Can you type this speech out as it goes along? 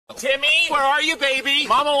Timmy, where are you, baby?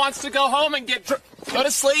 Mama wants to go home and go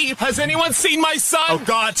to sleep. Has anyone seen my son? Oh,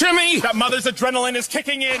 God. Timmy! That mother's adrenaline is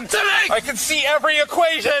kicking in. Timmy! I can see every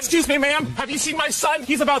equation. Excuse me, ma'am. Have you seen my son?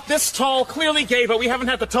 He's about this tall, clearly gay, but we haven't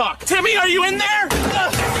had the talk. Timmy, are you in there?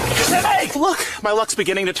 Timmy! Look, my luck's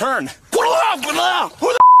beginning to turn. Who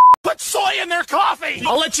the put soy in their coffee?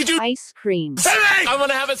 I'll let you do ice cream. Timmy! I'm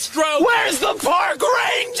gonna have a stroke. Where's the park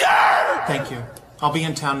ranger? Thank you. I'll be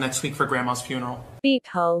in town next week for Grandma's funeral. Beep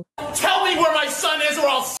hole. Tell me where my son is or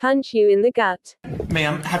I'll punch you in the gut.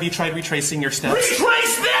 Ma'am, have you tried retracing your steps?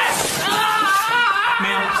 Retrace this!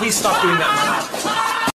 Ma'am, please stop doing that.